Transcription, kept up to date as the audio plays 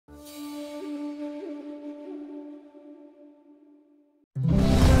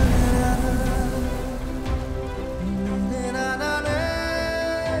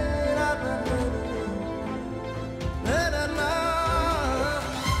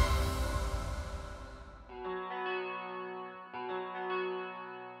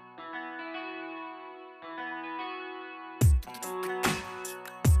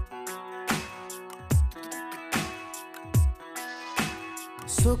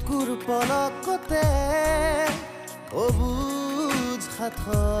চকুৰ পলকতে অবুজ হাত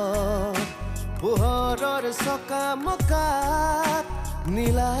পোহৰৰ চকামকাত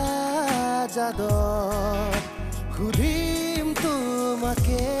নীলা যাদৰ সুধিম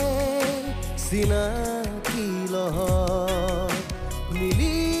তোমাকে চিনাকি লহৰ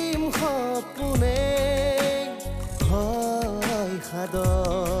মিলিম সপোনে হয়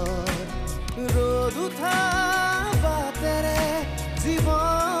সাদৰ ৰ'দ উঠা বাটেৰে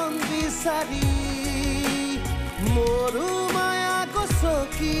জীৱন বিচাৰি মৰু মায়া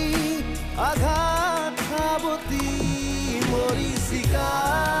গছকি আঘাত খাবতি মৰিচিকা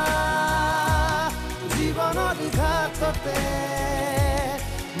জীৱনৰ ঘাটতে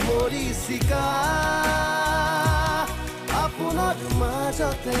মৰিচিকা আপোনাৰ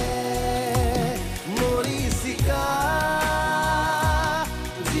মাজতে মৰিচিকা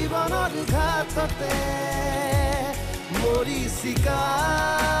জীৱনৰ ঘাটতে মৰিচিকা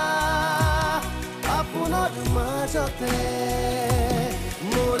আপোনাৰ মাজতে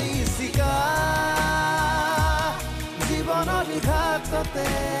মৰিচিকা জীৱনৰ ঘাটতে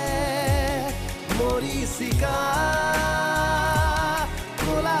মৰিচিকা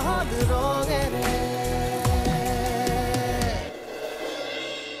কোলাহল ৰঙেৰে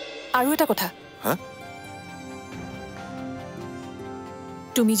আৰু এটা কথা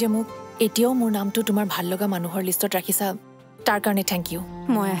তুমি যে মোক এতিয়াও মোৰ নামটো তোমাৰ ভাল লগা মানুহৰ লিষ্টত ৰাখিছা তাৰ কাৰণে থেংক ইউ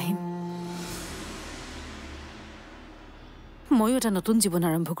মই আহিম ময়ো এটা নতুন জীৱন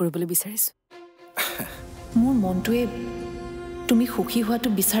আৰম্ভ কৰিবলৈ বিচাৰিছো মোৰ মনটোৱে তুমি সুখী হোৱাটো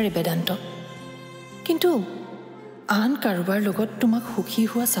বিচাৰে বেদান্ত কিন্তু আন কাৰোবাৰ লগত তোমাক সুখী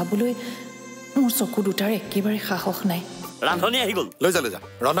হোৱা চাবলৈ মোৰ চকু দুটাৰ একেবাৰে সাহস নাই ৰান্ধনি আহি গ'ল লৈ যা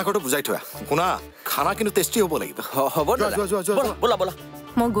ৰন্ধাঘৰটো বুজাই থোৱা শুনা খানা কিন্তু টেষ্টি হ'ব লাগিব হ'ব বলা বলা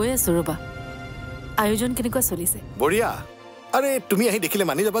মই গৈ আছো ৰবা আয়োজন কেনেকুৱা চলিছে বঢ়িয়া আৰে তুমি আহি দেখিলে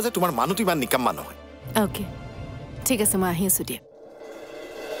মানি যাবা যে তোমাৰ মানুহটো ইমান নিকাম্মা নহয় ওকে ঠিক আছে মই আহি আছো দিয়া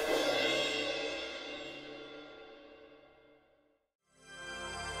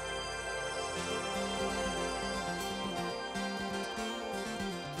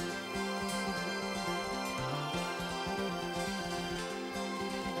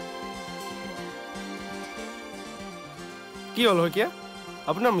কি হল হয় কিয়া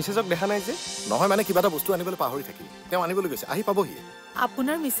আপোনাৰ মিছেছক দেখা নাই যে নহয় মানে কিবা এটা বস্তু আনিবলৈ পাহৰি থাকিল তেওঁ আনিবলৈ গৈছে আহি পাবহি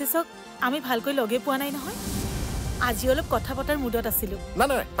আপোনাৰ মিছেছক আমি ভালকৈ লগে পোৱা নাই নহয় আজি অলপ কথা পতাৰ মুডত আছিলো না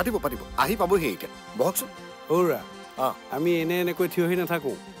না পাতিব আহি পাবহি এতিয়া বহকচোন ওৰা আমি এনেকৈ থিয় হৈ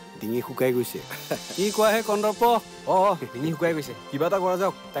নাথাকো ডিঙি শুকাই গৈছে কি কোৱা হে কন্দৰ্প ডিঙি শুকাই গৈছে কিবা এটা কৰা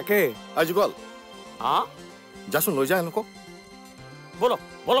যাওক তাকে আজি গল যাচোন লৈ যা এনেকুৱা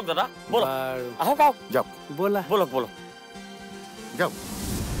বলক দাদা বলক আহক যাওক বলক যাওক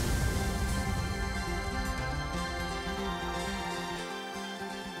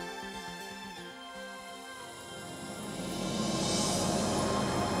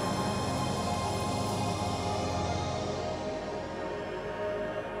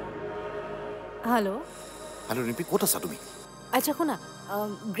হেল্ল' ৰিম্পি ক'ত আছা তুমি আচ্ছা শুনা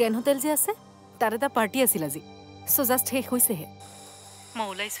গ্ৰেণ্ড হোটেল যে আছে তাত এটা পাৰ্টি আছিল আজি চ' জাষ্ট শেষ হৈছেহে মই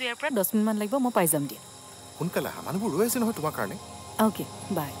ওলাইছোঁ ইয়াৰ পৰা 10 মিনিটমান লাগিব মই পাই যাম দিয়া সোনকালে আহা মানুহবোৰ ৰৈ আছে নহয় তোমাৰ কাৰণে অ'কে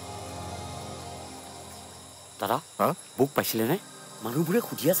বাই দাদা বুক পাইছিলে নে মানুহবোৰে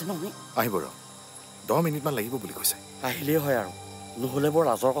সুধি আছে ন আহিব ৰ 10 মিনিটমান লাগিব বুলি কৈছে আহিলেই হয় আৰু নহ'লে বৰ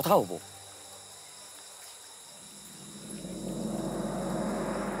লাজৰ কথা হ'ব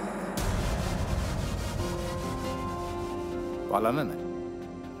পালানে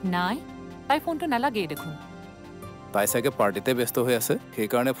নাই তাই ফোনটো নালাগেই দেখোন তাই চাগে পাৰ্টিতে ব্যস্ত হৈ আছে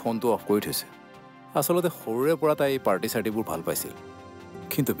সেইকাৰণে ফোনটো অফ কৰি থৈছে আচলতে সৰুৰে পৰা তাই পাৰ্টি চাৰ্টিবোৰ ভাল পাইছিল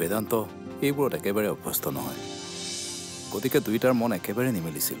কিন্তু বেদান্ত এইবোৰত একেবাৰে অভ্যস্ত নহয় গতিকে দুইটাৰ মন একেবাৰে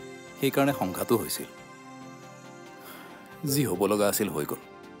নিমিলিছিল সেইকাৰণে সংঘাতো হৈছিল যি হ'ব লগা আছিল হৈ গ'ল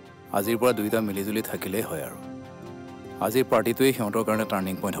আজিৰ পৰা দুইটা মিলিজুলি থাকিলেই হয় আৰু আজিৰ পাৰ্টিটোৱেই সিহঁতৰ কাৰণে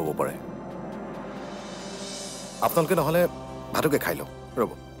টাৰ্ণিং পইণ্ট হ'ব পাৰে আপোনালোকে নহ'লে ভাতকে খাই লওক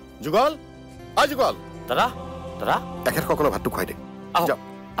ৰ'ব যুগল দাদা তেখেতসকলৰ ভাতটো খুৱাই দে যাওক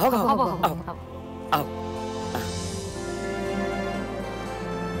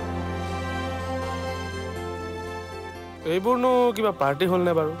এইবোৰনো কিবা পাৰ্টি হ'ল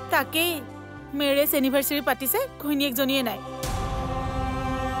নে বাৰু তাকেই মেৰেজ এনিভাৰ্চাৰী পাতিছে ঘৈণীয়েকজনীয়ে নাই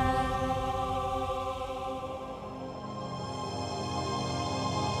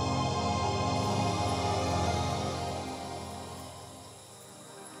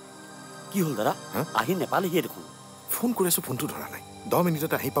কি হ'ল দাদা আহি নেপালেহিয়ে দেখোন ফোন কৰিছোঁ ফোনটো ধৰা নাই 10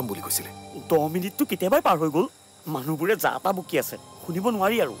 মিনিটতে আহি পাম বুলি কৈছিলে 10 মিনিটটো কেতিয়াবাই পাৰ হৈ গ'ল মানুহবোৰে যা তা বকি আছে শুনিব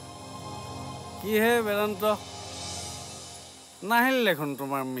নোৱাৰি আৰু কি হে বেদান্ত নাহিল দেখোন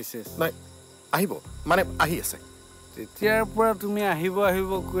তোমাৰ মিছেছ নাই আহিব মানে আহি আছে তেতিয়াৰ পৰা তুমি আহিব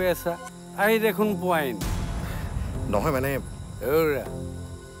কৈ আছা আহি দেখোন পোৱাই নহয় মানে ঔৰা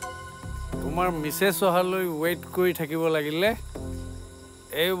তোমাৰ মিছেছ অহালৈ ৱেইট কৰি থাকিব লাগিলে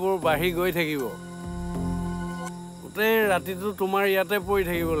এইবোৰ বাঢ়ি গৈ থাকিব গোটেই ৰাতিটো তোমাৰ ইয়াতে পৰি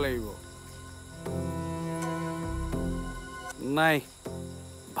থাকিব লাগিব নাই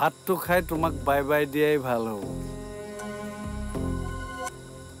ভাতটো খাই তোমাক বাই বাই দিয়াই ভাল হ'ব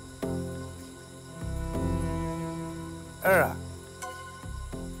এৰা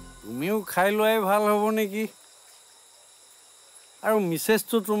তুমিও খাই লোৱাই ভাল হ'ব নেকি আৰু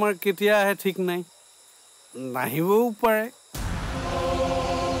মিছেছটো তোমাৰ কেতিয়া আহে ঠিক নাই নাহিবও পাৰে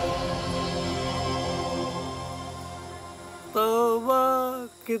तौबा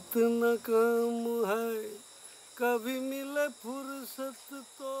कितना कम है कभी मिले फुर्सत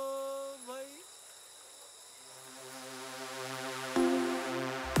तो भाई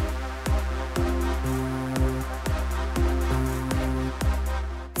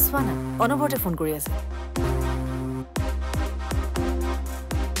स्वाना অনবৰতে ফোন কৰি আছে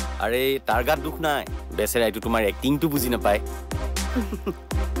আৰে তাৰ গাত দুখ নাই বেচেৰা এইটো তোমাৰ এক্টিংটো বুজি নাপায়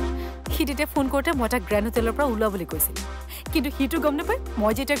সি তেতিয়া ফোন কৰোঁতে মই তাক গ্ৰেণ্ড হোটেলৰ পৰা ওলোৱা বুলি কৈছিল কিন্তু সিটো গম নাপায়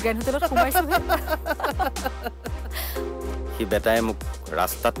মই যেতিয়া গ্ৰেণ্ড হোটেলত সোমাইছো সি বেটাই মোক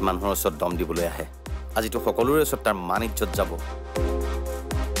ৰাস্তাত মানুহৰ ওচৰত দম দিবলৈ আহে আজিতো সকলোৰে ওচৰত তাৰ মান ইজ্জত যাব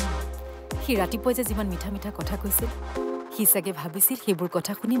সি ৰাতিপুৱা যে যিমান মিঠা মিঠা কথা কৈছিল সি চাগে ভাবিছিল সেইবোৰ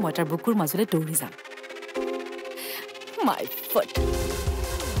কথা শুনি মই তাৰ বুকুৰ মাজলৈ দৌৰি যাম মাই ফুট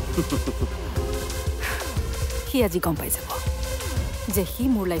সি আজি গম পাই যাব যে সি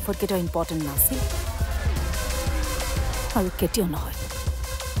মোৰ লাইফত কেতিয়াও ইম্পৰ্টেণ্ট নাছিল আৰু কেতিয়াও নহয়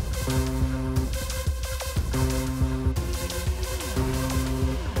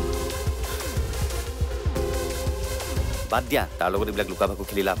বাদ দিয়া তাৰ লগত এইবিলাক লুকা ভাকু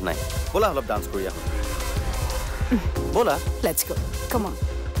খেলি লাভ নাই ব'লা অলপ ডান্স কৰি আহোঁ ব'লা লেটছ গো কাম অন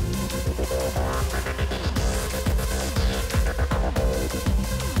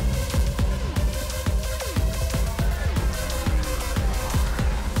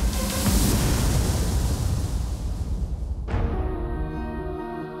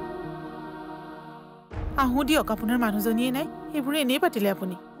আহোঁ দিয়ক আপোনাৰ মানুহজনীয়ে নাই এইবোৰ এনেই পাতিলে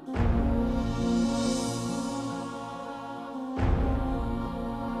আপুনি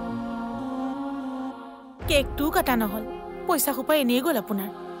কেকটো কাটা নহল পইচা খোপা এনেই গ'ল আপোনাৰ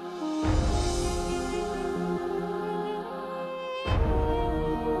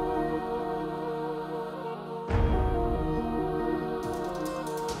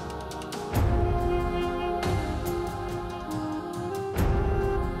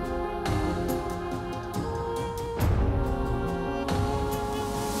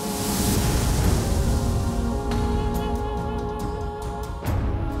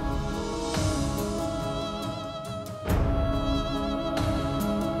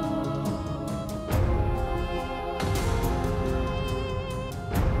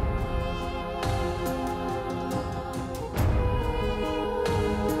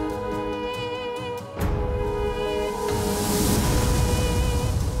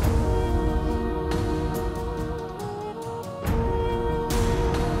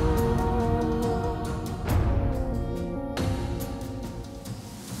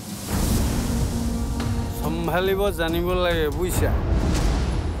চম্ভালিব জানিব লাগে বুইছা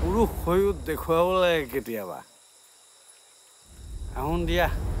পুৰুষ হৈও দেখুৱাব লাগে কেতিয়াবা আহোঁ দিয়া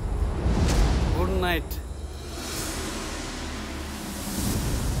গুড নাইট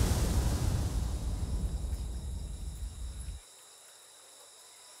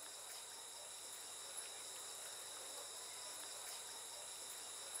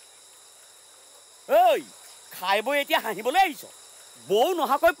ঐ খাই বৈ এতিয়া হাঁহিবলৈ আহিছ বৌ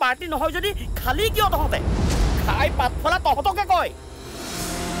নহাকৈ পাৰ্টি নহয় যদি খালি কিয় তহঁতে খাই পাত ফলা তহঁতকে কয়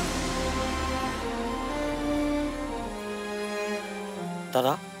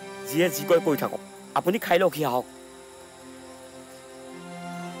দাদা যিয়ে যি কয় কৈ থাকক আপুনি খাই লওক সি আহক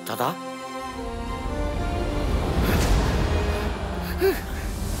দাদা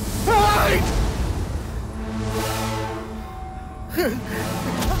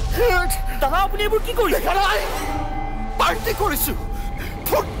দাদা আপুনি এইবোৰ কি কৰিছে পাৰ্টি কৰিছো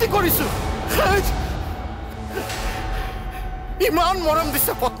ফূৰ্তি কৰিছো ইমান মৰম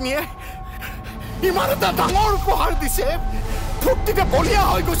দিছে পত্নীয়ে ইমান এটা ডাঙৰ উপহাৰ দিছে ফূৰ্তিতে বলিয়া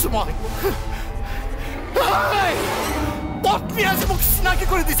হৈ গৈছো মই পত্নী আজি মোক চিনাকি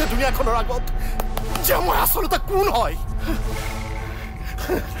কৰি দিছে দুনিয়াখনৰ আগত যে মই আচলতে কোন হয়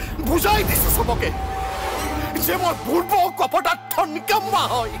বুজাই দিছে চবকে যে মই পূৰ্ব কপটাৰ্থ নিকাম্মা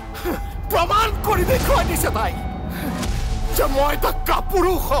হয় প্ৰমাণ কৰি দেখুৱাই দিছে তাই যে মই এটা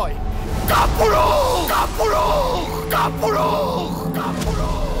কাপুৰুষ হয় কাপুৰুষ কাপুৰুষ কাপুৰুষ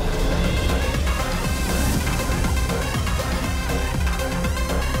কাপুৰুষ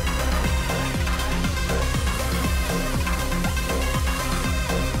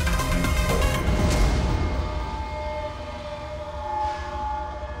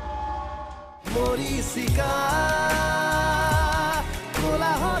Morisika,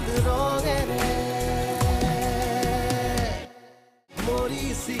 kola hod rongere.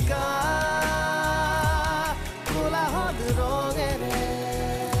 Morisika, kola hod rongere.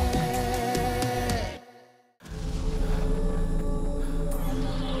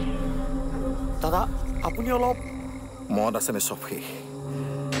 দাদা আপুনি অলপ মদ আছে নে সফি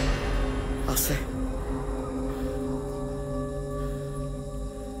আছে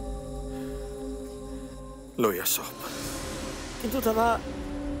লয়া সব কিন্তু দাদা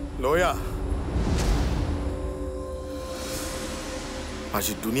লয়া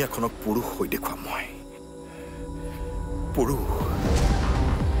আজি দুনিয়াখনক পুৰুষ হৈ দেখুৱাম মই পুৰুষ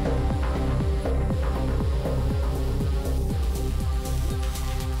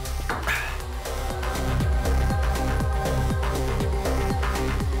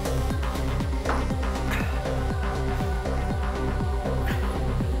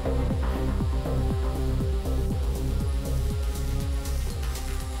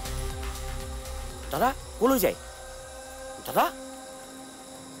দাদা কলৈ যায় দাদা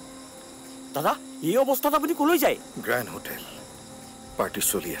দাদা এই অৱস্থাত আপুনি কলৈ যায় গ্ৰ্যান্ড হোটেল পাৰ্টি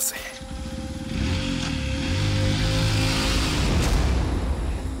চলি আছে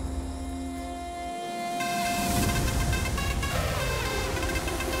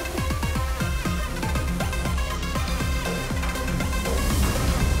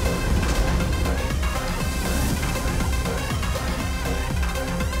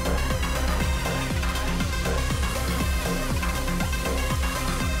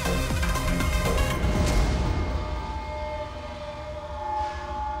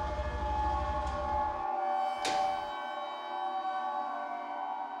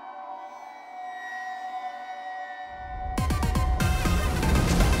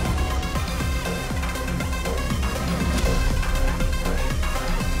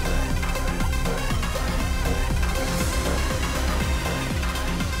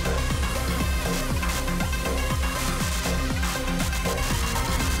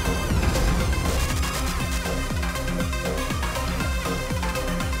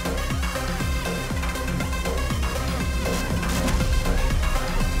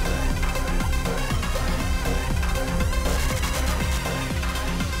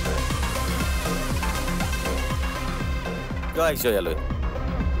আহিছ ইয়ালৈ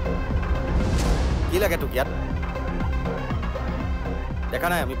কি লাগে তোক ইয়াত দেখা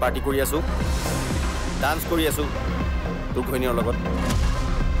নাই আমি পাৰ্টি কৰি আছো ডান্স কৰি আছো তোৰ ঘৈণীৰ লগত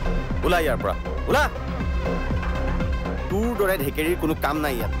ওলা ইয়াৰ পৰা ওলা তোৰ দৰে ঢেকেৰীৰ কোনো কাম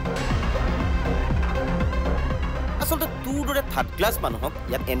নাই ইয়াত আচলতে তোৰ দৰে থাৰ্ড ক্লাছ মানুহক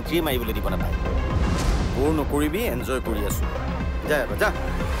ইয়াত এণ্ট্ৰি মাৰিবলৈ দিব নাপায় তোৰ নকৰিবি এনজয় কৰি আছো যা যা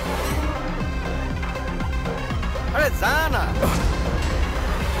अरे जाना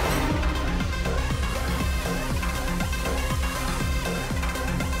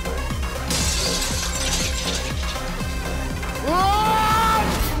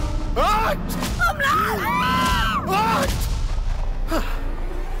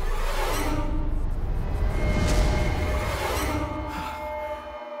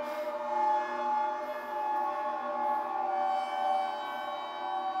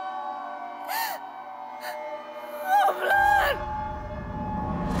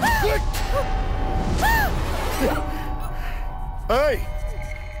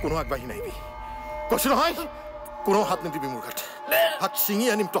কোনো আগবাঢ়ি নাহিবি কৈছো নহয় কোনো হাত নিদিবি মোৰ গাত হাত ছিঙি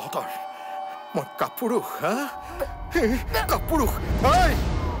আনিম তহঁতৰ মই কাপুৰুষ হা কাপুৰুষ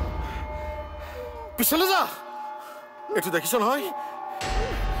পিছলৈ যা এইটো দেখিছ নহয়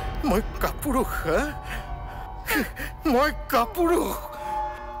মই কাপুৰুষ হা মই কাপুৰুষ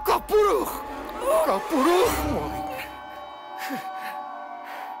কাপুৰুষ কাপুৰুষ মই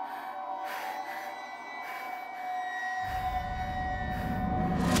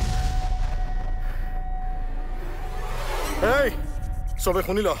এই সবে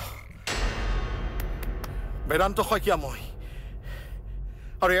শুনিল বেদান্ত শইকীয়া মই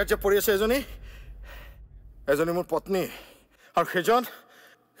আৰু ইয়াত যে পৰি আছে এজনী মোৰ পত্নী আৰু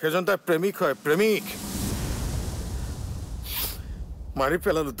সেইজন তাই প্ৰেমিক হয় প্ৰেমিক মাৰি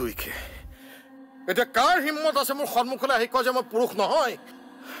পেলালো দুইকে এতিয়া কাৰ হিম্মত আছে মোৰ সন্মুখলৈ আহি কয় যে মই পুৰুষ নহয়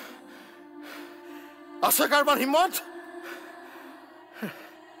আছে কাৰোবাৰ হিম্মত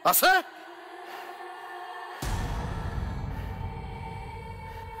আছে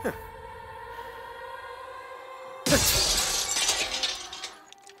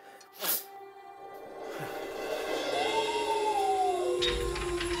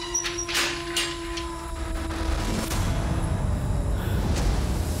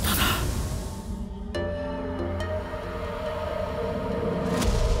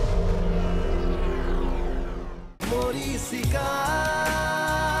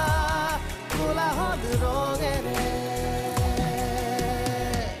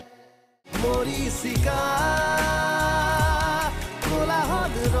Morisika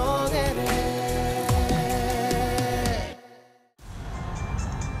কোলাহল ৰঙেৰে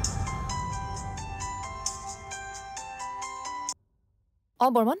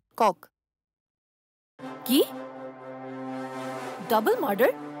বৰ্মন কক কি ডাবল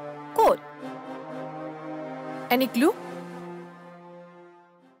মাৰ্ডাৰ ক'ত এনি ক্লু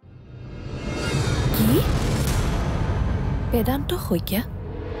কি বেদান্ত শইকীয়া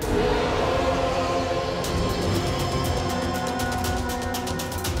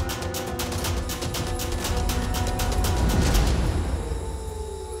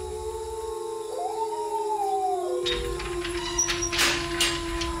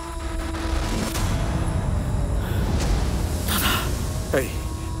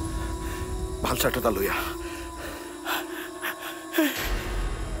ভাল চাৰ্ট এটা লৈ আহ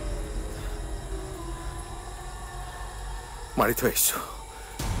মাৰি থৈ আহিছো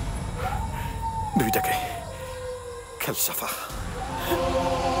দুইটাকে খেল চাফা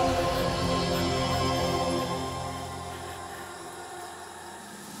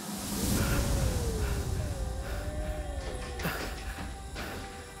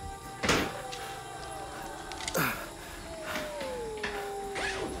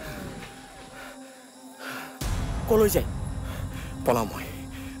কলৈ যায় পলাও মই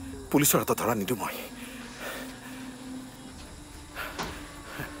পুলিচৰ হাতত ধৰা নিদিওঁ মই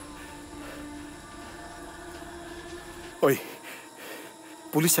ঐ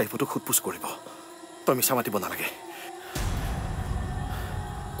পুলিচ আহিবতো সোধপোছ কৰিব তই মিছা মাতিব নালাগে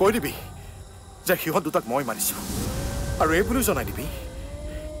কৈ দিবি যে সিহঁত দুটাক মই মাৰিছো আৰু এই বুলিও জনাই দিবি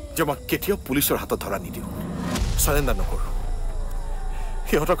যে মই কেতিয়াও পুলিচৰ হাতত ধৰা নিদিওঁ চাৰেণ্ডাৰ নকৰোঁ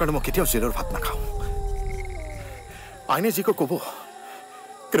সিহঁতৰ কাৰণে মই কেতিয়াও জেলৰ ভাত নাখাওঁ আইনে যি ক'ব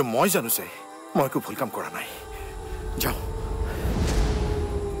কিন্তু মই জানো যে মই একো ভুল কাম কৰা নাই যাওঁ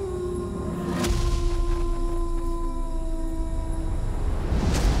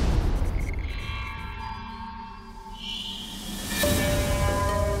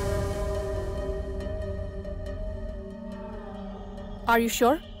Are you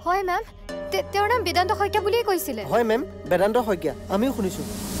sure? হয় মেম তেওঁৰ নাম বেদান্ত শইকীয়া বুলিয়ে কৈছিলে হয় মেম বেদান্ত শইকীয়া আমিও শুনিছো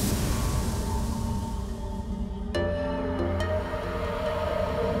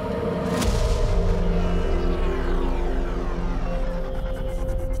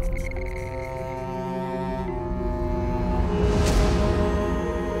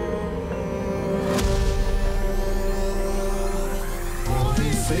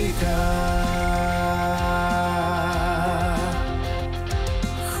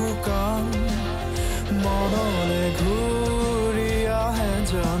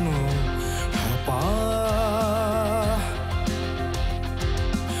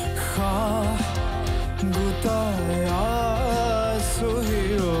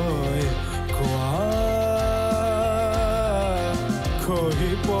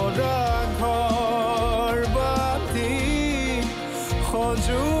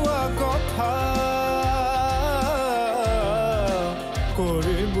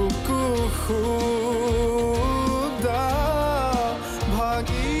Kori buku